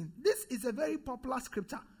 verse 16. This is a very popular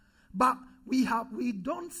scripture. But we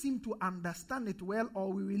don't seem to understand it well,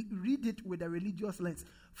 or we will read it with a religious lens.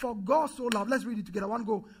 For God so loved, let's read it together. One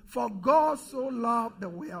go. For God so loved the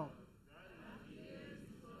world.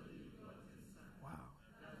 Wow.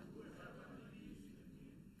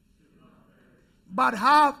 But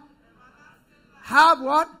have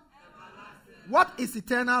what? What is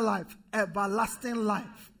eternal life? Everlasting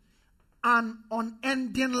life. An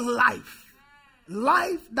unending life.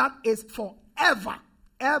 Life that is forever.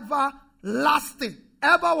 Everlasting.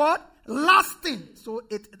 Ever what? Lasting. So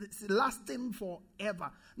it's lasting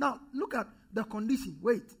forever. Now, look at the condition.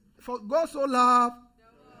 Wait. For God so loved.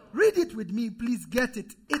 Read it with me, please. Get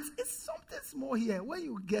it. It's something small here. When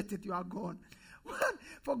you get it, you are gone.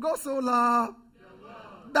 For God so loved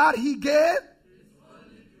that he gave,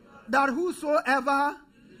 that whosoever,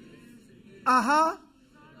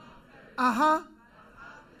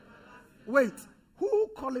 wait, who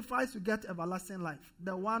qualifies to get everlasting life?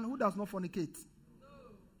 The one who does not fornicate.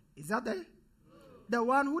 Is that there? The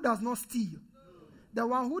one who does not steal. The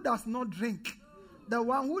one who does not drink. The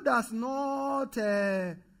one who does not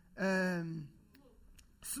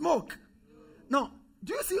smoke. No.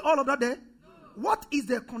 Do you see all of that there? What is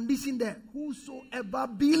the condition there? Whosoever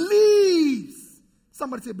believes.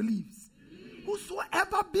 Somebody say believes.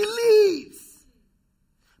 Whosoever believes.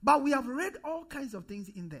 But we have read all kinds of things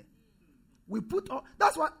in there. We put all.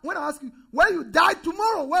 That's why when I ask you, when you die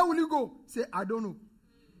tomorrow, where will you go? Say, I don't know.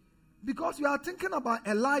 Because you are thinking about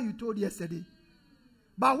a lie you told yesterday.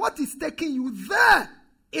 But what is taking you there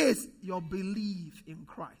is your belief in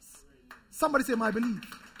Christ. Somebody say, my belief.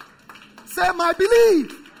 Say, my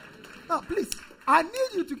belief. Now, please, I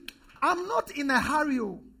need you to. I'm not in a hurry.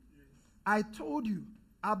 I told you,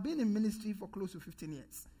 I've been in ministry for close to 15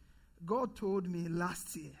 years. God told me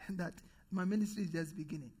last year that my ministry is just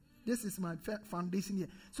beginning. This is my foundation year.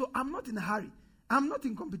 So I'm not in a hurry. I'm not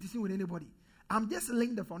in competition with anybody. I'm just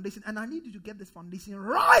laying the foundation, and I need you to get this foundation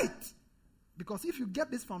right. Because if you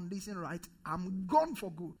get this foundation right, I'm gone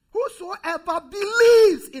for good. Whosoever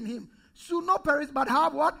believes in him should not perish, but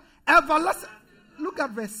have what? Everlasting. Look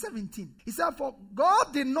at verse 17. He said, for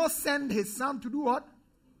God did not send his son to do what?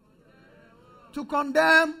 To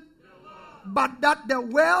condemn, but that the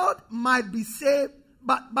world might be saved.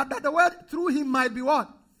 But that the world through him might be what?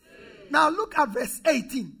 Saved. Now look at verse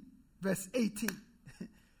 18. Verse 18.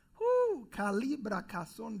 Kalibra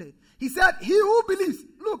kasonde. He said, he who believes.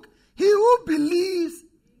 Look, he who believes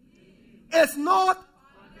is not.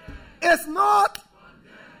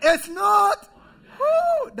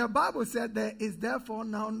 The Bible said there is therefore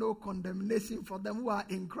now no condemnation for them who are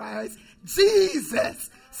in Christ Jesus.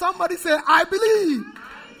 Somebody say, I believe.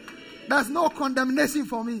 There's no condemnation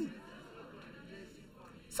for me.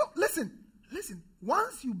 So listen.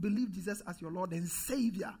 Once you believe Jesus as your Lord and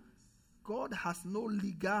Savior, God has no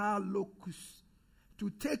legal locus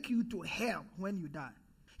to take you to hell when you die.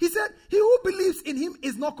 He said, he who believes in him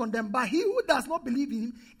is not condemned, but he who does not believe in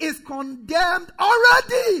him is condemned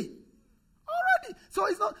already. So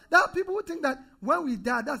it's not, there are people who think that when we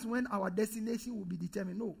die, that's when our destination will be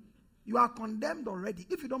determined. No. You are condemned already.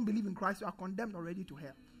 If you don't believe in Christ, you are condemned already to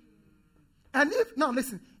hell. And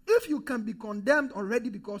if you can be condemned already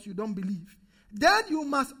because you don't believe, then you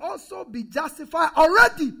must also be justified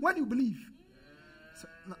already when you believe. So,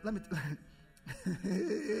 let me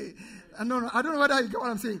no, I don't know whether you get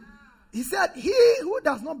what I'm saying. He said, he who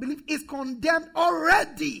does not believe is condemned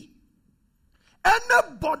already.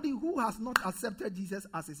 Anybody who has not accepted Jesus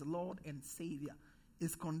as his Lord and Savior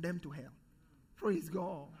is condemned to hell. Praise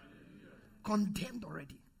God. Condemned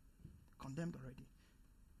already.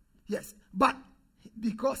 Yes, but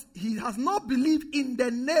because he has not believed in the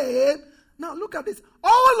name. Now look at this.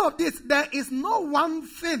 All of this, there is no one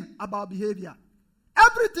thing about behavior.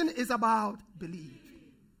 Everything is about belief.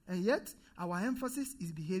 And yet, our emphasis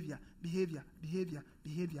is behavior.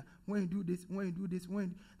 When you do this.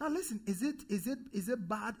 Now listen, is it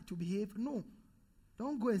bad to behave? No.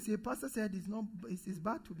 Don't go and say, Pastor said it's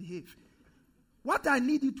bad to behave. What I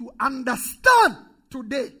need you to understand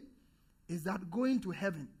today is that going to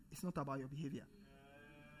heaven is not about your behavior.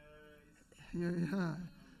 Yeah.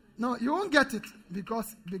 No, you won't get it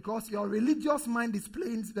because your religious mind is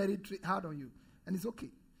playing very hard on you. And it's okay.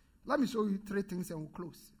 Let me show you 3 things and we'll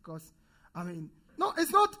close. Because, no,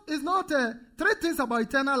 it's not 3 things about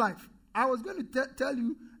eternal life. I was going to tell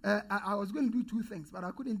you, I was going to do 2 things, but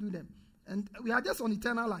I couldn't do them. And we are just on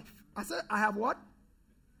eternal life. I said, I have what?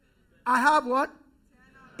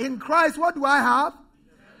 In Christ, what do I have?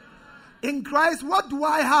 In Christ, what do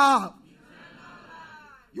I have?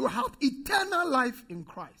 You have eternal life in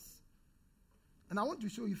Christ. And I want to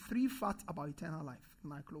show you 3 facts about eternal life in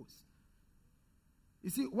my close. You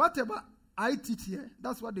see, whatever I teach here.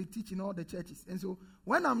 That's what they teach in all the churches. And so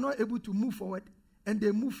when I'm not able to move forward and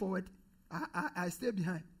they move forward, I stay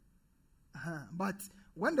behind. But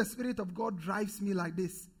when the Spirit of God drives me like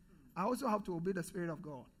this, I also have to obey the Spirit of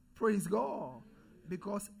God. Praise God.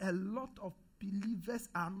 Because a lot of believers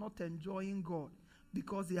are not enjoying God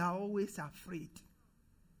because they are always afraid.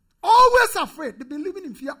 Always afraid. They've been living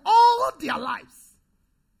in fear all their lives.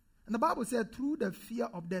 And the Bible said through the fear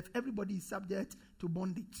of death, everybody is subject to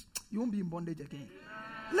bondage. You won't be in bondage again.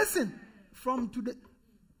 Listen, from today,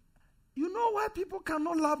 you know why people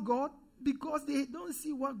cannot love God? Because they don't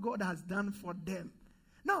see what God has done for them.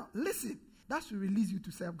 Now, listen, that should release you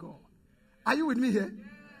to serve God. Are you with me here? Yes.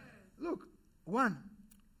 Look, one,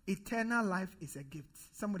 eternal life is a gift.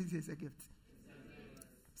 Somebody say it's a gift.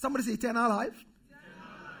 Somebody say eternal life.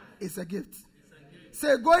 It's a gift.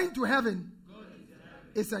 Say going to heaven.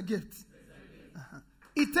 It's a gift.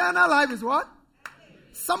 Eternal life is what?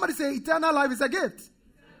 Somebody say eternal life is a gift.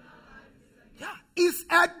 Yeah, it's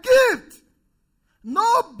a gift.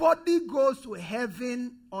 Nobody goes to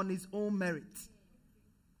heaven on his own merit.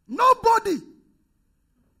 Nobody.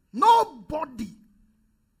 Nobody.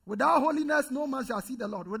 Without holiness, no man shall see the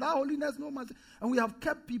Lord. Without holiness, no man shall. And we have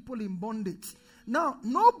kept people in bondage. Now,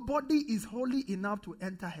 nobody is holy enough to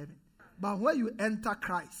enter heaven. But when you enter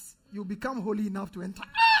Christ, you become holy enough to enter.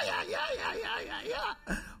 Yeah.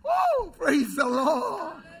 Oh, praise the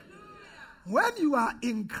Lord. When you are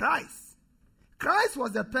in Christ, Christ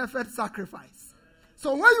was the perfect sacrifice.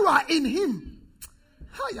 So when you are in Him,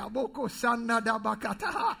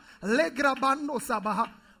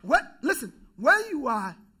 listen, when you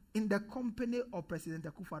are in the company of President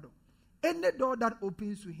Akufo-Addo, any door that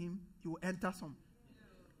opens to him, you will enter some.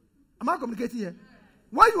 Am I communicating here?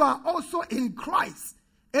 When you are also in Christ,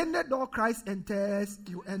 any door Christ enters,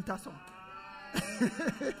 you enter some.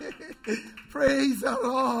 Praise the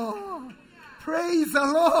Lord. Praise the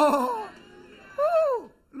Lord.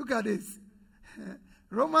 Woo. Look at this.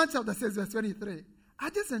 Romans chapter 6 verse 23. I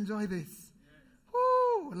just enjoy this.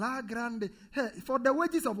 Woo. La grande. Hey, for the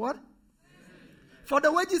wages of what? For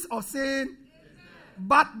the wages of sin.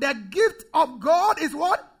 But the gift of God is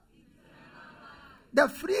what? The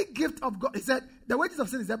free gift of God. He said, the wages of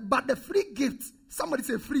sin is that, but the free gift. Somebody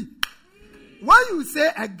say free. When you say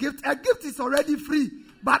a gift is already free.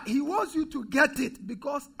 But he wants you to get it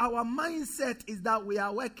because our mindset is that we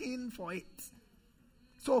are working for it.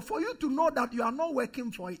 So for you to know that you are not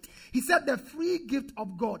working for it, he said the free gift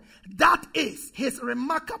of God, that is his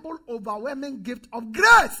remarkable, overwhelming gift of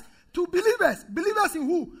grace to believers. Believers in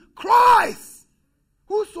who? Christ.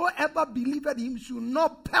 Whosoever believeth in him should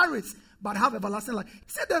not perish, but have everlasting life. He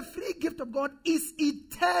said the free gift of God is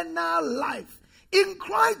eternal life in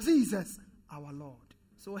Christ Jesus, our Lord.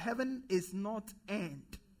 So heaven is not end.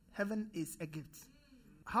 Heaven is a gift.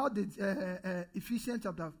 How did Ephesians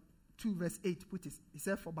chapter 2 verse 8 put it? He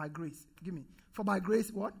said, for by grace. Forgive me. For by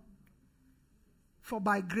grace what? For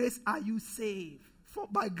by grace are you saved. For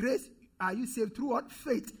by grace are you saved through what?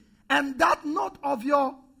 Faith. And that not of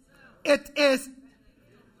your. It is.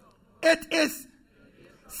 It is.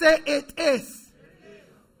 Say it is.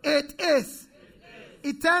 It is.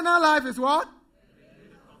 Eternal life is what?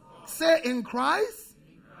 Say in Christ.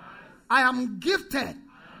 I am gifted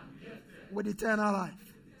with eternal life.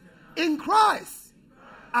 In Christ,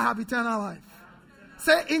 I have eternal life.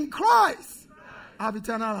 Say, in Christ, I have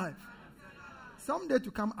eternal life. Someday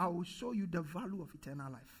to come, I will show you the value of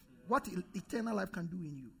eternal life. What eternal life can do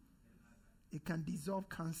in you. It can dissolve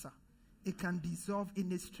cancer. It can dissolve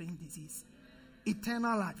any strange disease.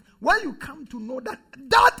 Eternal life. When you come to know that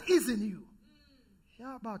that is in you.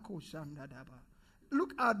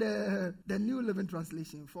 Look at the New Living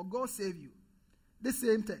Translation. For God saved you. The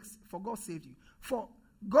same text. For God saved you. For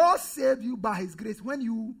God saved you by his grace. When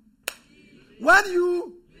you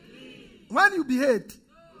behaved.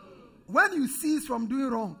 When you ceased from doing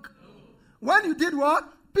wrong. When you did what?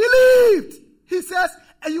 Believed. He says,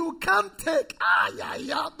 and you can't take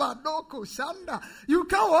you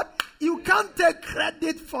can't what? You can't take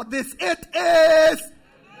credit for this. It is.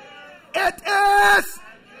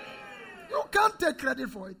 You can't take credit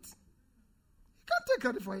for it. You can't take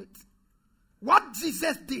credit for it. What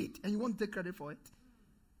Jesus did, and you won't take credit for it.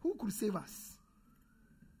 Who could save us?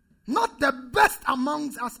 Not the best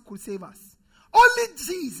amongst us could save us. Only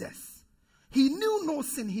Jesus. He knew no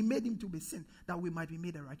sin. He made him to be sin, that we might be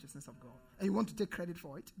made the righteousness of God. And you want to take credit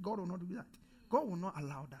for it? God will not do that. God will not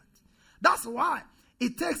allow that. That's why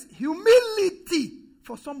it takes humility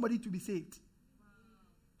for somebody to be saved.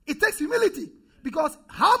 It takes humility. Because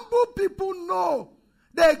humble people know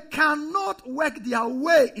they cannot work their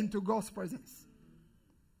way into God's presence.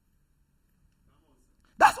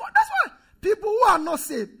 That's why People who are not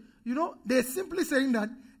saved, they're simply saying that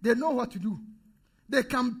they know what to do. They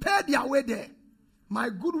can pay their way there. My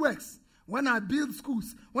good works, when I build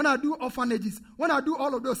schools, when I do orphanages, when I do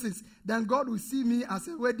all of those things, then God will see me as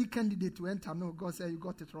a worthy candidate to enter. No, God said, you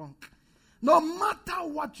got it wrong. No matter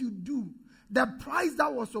what you do, the price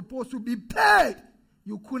that was supposed to be paid,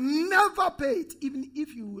 you could never pay it. Even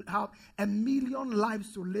if you would have 1,000,000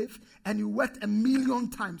 lives to live and you worked 1,000,000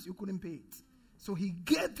 times, you couldn't pay it. So he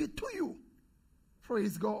gave it to you.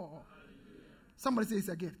 Praise God. Somebody say it's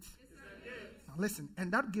a gift. Now listen,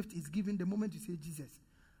 and that gift is given the moment you say, Jesus,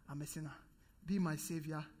 I'm a sinner. Be my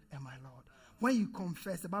Savior and my Lord. When you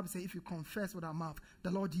confess, the Bible says, if you confess with our mouth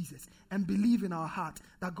the Lord Jesus and believe in our heart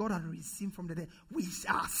that God has risen from the dead, we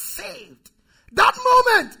are saved. That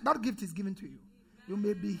moment, that gift is given to you. You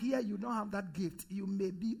may be here, you don't have that gift. You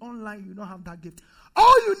may be online, you don't have that gift.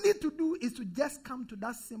 All you need to do is to just come to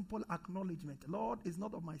that simple acknowledgement. Lord, it's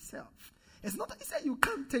not of myself. It's not, he said you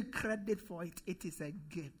can't take credit for it. It is a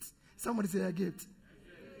gift. Somebody say a gift.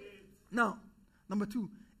 Now, number 2,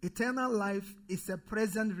 eternal life is a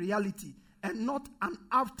present reality and not an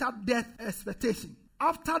after-death expectation.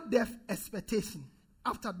 After-death expectation.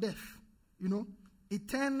 After death,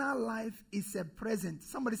 eternal life is a present.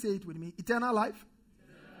 Somebody say it with me. Eternal life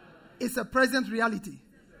is a present reality.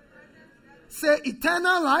 Say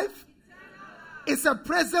eternal life is a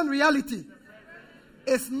present reality.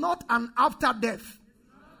 It's not an after-death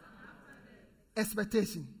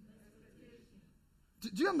expectation. Do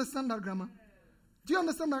you understand that grammar? Do you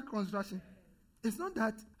understand that construction? It's not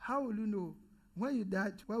that, how will you know? When you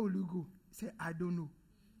die, where will you go? Say, I don't know.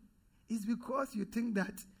 It's because you think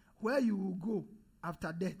that where you will go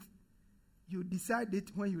after death, you decide it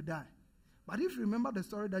when you die. But if you remember the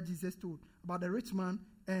story that Jesus told about the rich man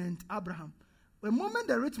and Abraham, the moment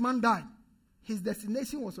the rich man died, his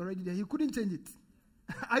destination was already there. He couldn't change it.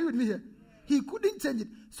 Are you with me here? He couldn't change it.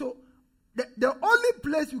 So the only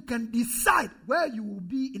place you can decide where you will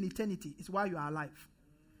be in eternity is while you are alive.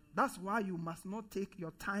 That's why you must not take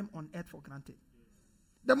your time on earth for granted.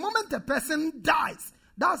 The moment a person dies,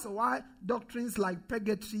 that's why doctrines like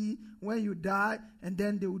purgatory, when you die and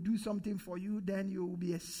then they will do something for you, then you will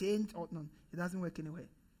be ashamed. Or no, it doesn't work anywhere.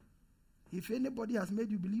 If anybody has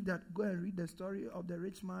made you believe that, go and read the story of the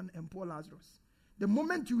rich man and poor Lazarus. The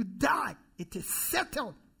moment you die, it is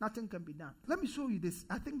settled. Nothing can be done. Let me show you this.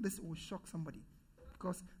 I think this will shock somebody.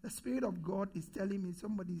 Because the Spirit of God is telling me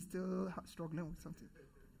somebody is still struggling with something.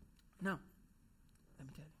 Now, let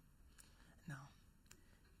me tell you. Now,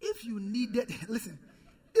 if you needed, listen,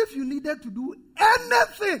 if you needed to do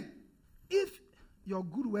anything, if your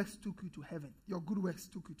good works took you to heaven,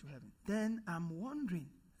 then I'm wondering,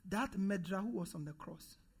 that Medra who was on the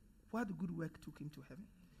cross, what good work took him to heaven?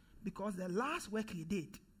 Because the last work he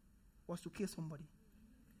did was to kill somebody.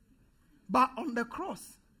 But on the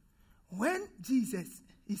cross, when Jesus,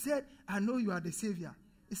 he said, I know you are the Savior.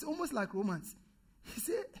 It's almost like Romans. He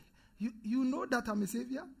said, you know that I'm a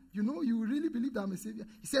Savior? You know, you really believe that I'm a Savior?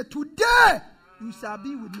 He said, today you shall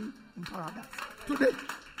be with me in paradise.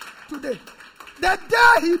 Today. The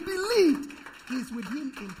day he believed, he's with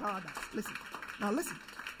him in paradise. Listen. Now listen.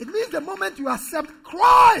 It means the moment you accept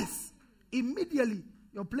Christ, immediately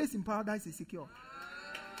your place in paradise is secure.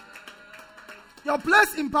 Your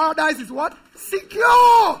place in paradise is what? Secure.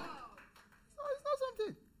 So it's not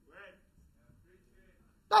something.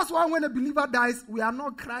 That's why when a believer dies, we are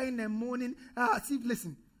not crying and mourning.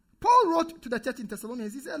 Listen, Paul wrote to the church in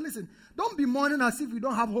Thessalonians. He said, listen, don't be mourning as if we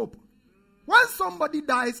don't have hope. When somebody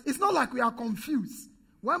dies, it's not like we are confused.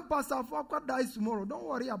 When Pastor Foucault dies tomorrow, don't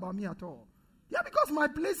worry about me at all. Yeah, because my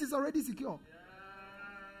place is already secure.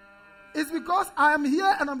 It's because I am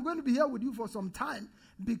here and I'm going to be here with you for some time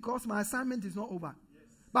because my assignment is not over. Yes.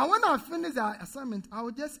 But when I finish the assignment, I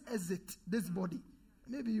will just exit this body.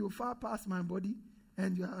 Maybe you far past my body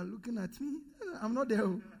and you are looking at me. I'm not there.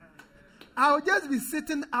 I will just be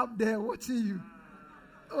sitting up there watching you.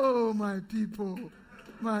 Oh, my people.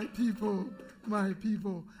 My people. My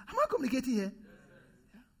people. Am I communicating here?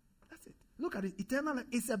 Yeah, that's it. Look at it. Eternal life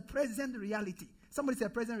is a present reality. Somebody say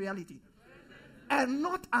present reality. And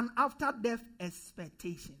not an after-death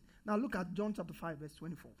expectation. Now look at John chapter 5 verse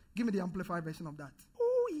 24. Give me the amplified version of that.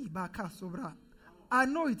 I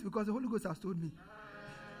know it because the Holy Ghost has told me.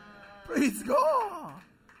 Praise God.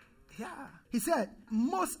 Yeah. He said,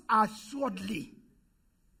 most assuredly.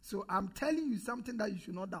 So I'm telling you something that you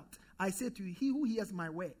should not doubt. I say to you, he who hears my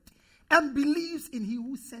word and believes in he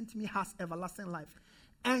who sent me has everlasting life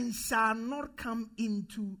and shall not come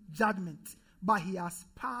into judgment, but he has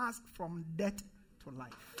passed from death to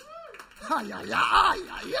life. Hey.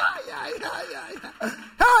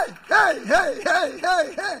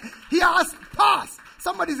 He has passed.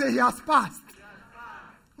 Somebody say he has passed.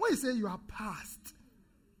 When you say you are past,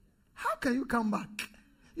 how can you come back?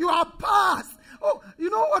 You are past. Oh, you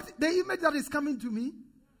know what? The image that is coming to me,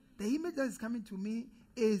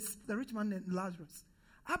 is the rich man and Lazarus.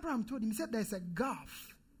 Abraham told him, he said there's a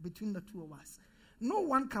gulf between the two of us. No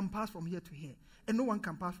one can pass from here to here, and no one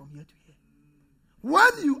can pass from here to here.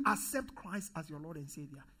 When you accept Christ as your Lord and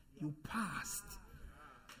Savior, you passed.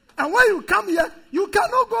 And when you come here, you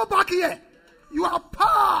cannot go back here. You are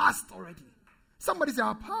past already. Somebody say,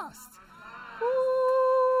 I passed.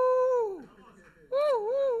 Ooh.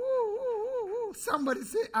 Somebody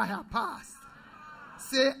say, I have passed.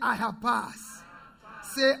 Say, I have passed.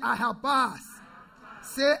 Say, I have passed.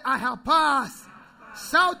 Say, I have passed.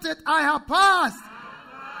 Shout it, I have passed.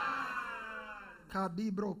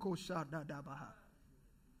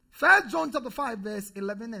 1 John chapter 5 verse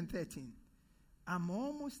 11 and 13. I'm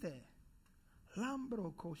almost there.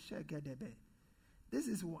 This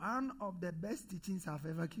is one of the best teachings I've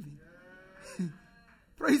ever given.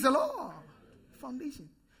 Praise the Lord. Foundation.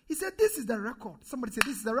 He said, this is the record. Somebody said,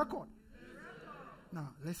 this is the record. Now,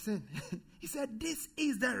 listen. He said, this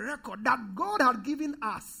is the record that God had given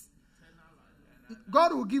us.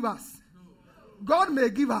 God will give us. God may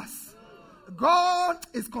give us. God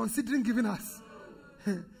is considering giving us.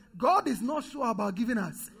 God is not sure about giving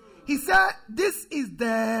us. He said, this is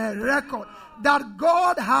the record that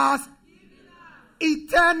God has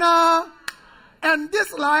eternal. And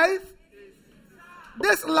this life,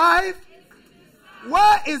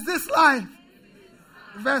 where is this life?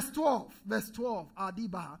 Verse 12.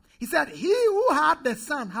 Adiba. He said, he who had the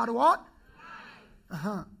Son had what?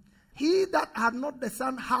 He that had not the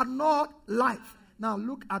Son had not life. Now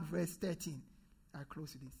look at verse 13. I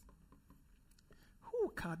close this.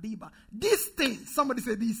 Who Kadiba? These things. Somebody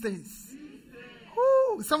say these things.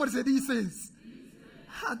 Who? Somebody say these things.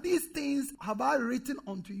 These things have I written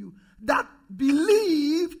unto you that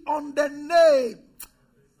believe on the name.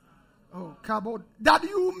 Oh, Kabod. That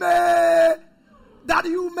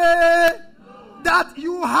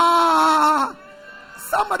you have.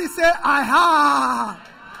 Somebody say, I have.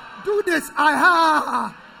 Do this, I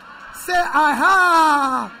have. Say, I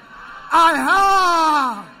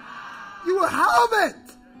have. You have it.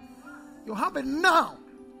 You have it now.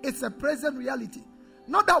 It's a present reality.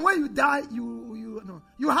 Not that when you die, no.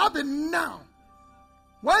 You have it now.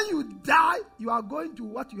 When you die, you are going to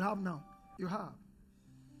what you have now. You have.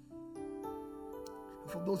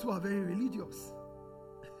 For those who are very religious,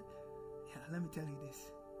 let me tell you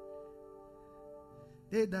this.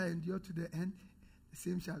 They that endure to the end, the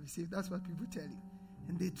same shall be saved. That's what people tell you.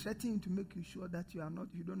 And they threaten you to make you sure that you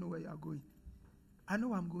don't know where you are going. I know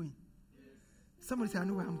where I'm going. Somebody say, I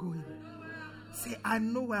know where I'm going. Say, I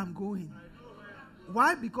know where I'm going.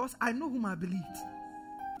 Why? Because I know whom I believed.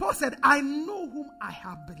 Paul said, I know whom I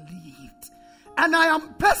have believed. And I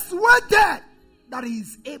am persuaded that he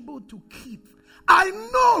is able to keep. I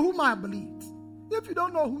know whom I believed. If you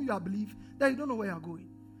don't know whom you have believed, then you don't know where you are going.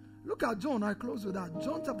 Look at John. I close with that.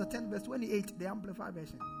 John chapter 10 verse 28, the Amplified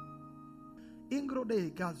version.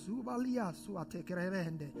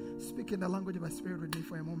 Speak in the language of the Spirit with me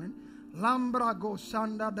for a moment. Lambra go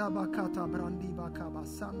shanda daba kata brandi bakaba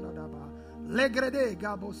sanda daba. Legrede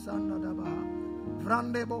gabo sanda daba.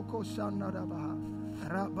 Vrande boko shanda daba.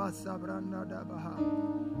 Rabasa branda daba.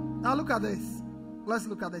 Now look at this. Let's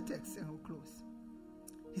look at the text and we'll close.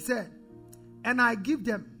 He said, and I give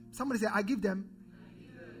them. Somebody say, I give them.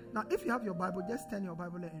 Now, if you have your Bible, just turn your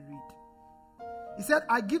Bible and read. He said,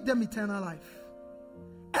 I give them eternal life.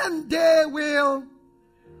 And they will,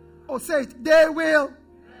 say it, they will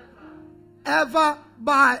ever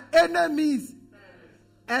by enemies.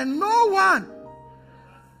 And no one.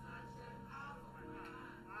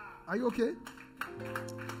 Are you okay?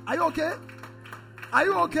 Are you okay? Are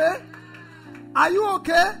you okay? Are you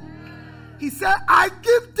okay? He said, I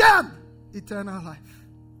give them eternal life.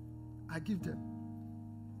 I give them.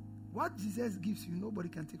 What Jesus gives you, nobody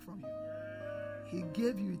can take from you. He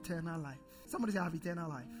gave you eternal life. Somebody say, I have eternal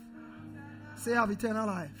life. Say, I have eternal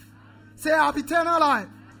life. Say, I have eternal life.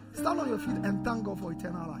 Stand on your feet and thank God for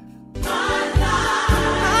eternal life. My life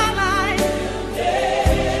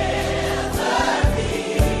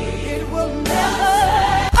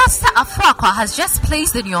Pastor Afrakwa has just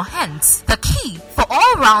placed in your hands the key for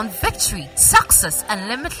all-round victory, success, and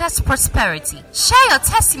limitless prosperity. Share your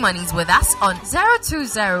testimonies with us on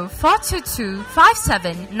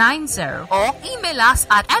 020-422-5790 or email us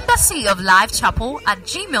at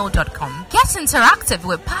embassyoflifechapel@gmail.com. Get interactive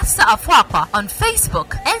with Pastor Afwapa on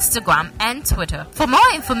Facebook, Instagram, and Twitter. For more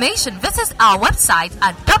information, visit our website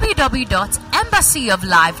at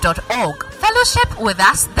www.embassyoflife.org. Fellowship with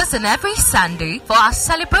us this and every Sunday for our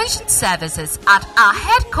celebration services at our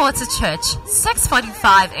headquarters church,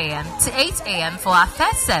 6:45 a.m. to 8 a.m. for our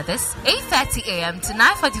first service, 8:30 a.m. to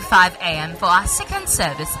 9:45 a.m. for our second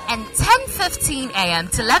service, and 10:15 a.m.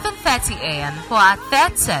 to 11:30 a.m. for our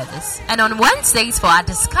third service. And on Wednesdays for our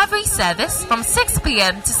discovery service from 6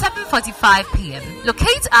 p.m. to 7:45 p.m.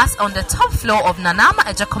 Locate us on the top floor of Nanama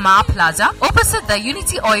Ejakoma Plaza, opposite the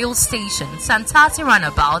Unity Oil Station, Santati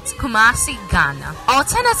Runabout, Kumasi, Ghana.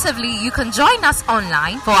 Alternatively, you can join us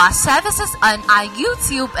online for our services on our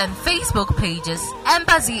YouTube and Facebook pages,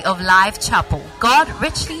 Embassy of Life Chapel. God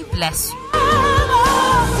richly bless you.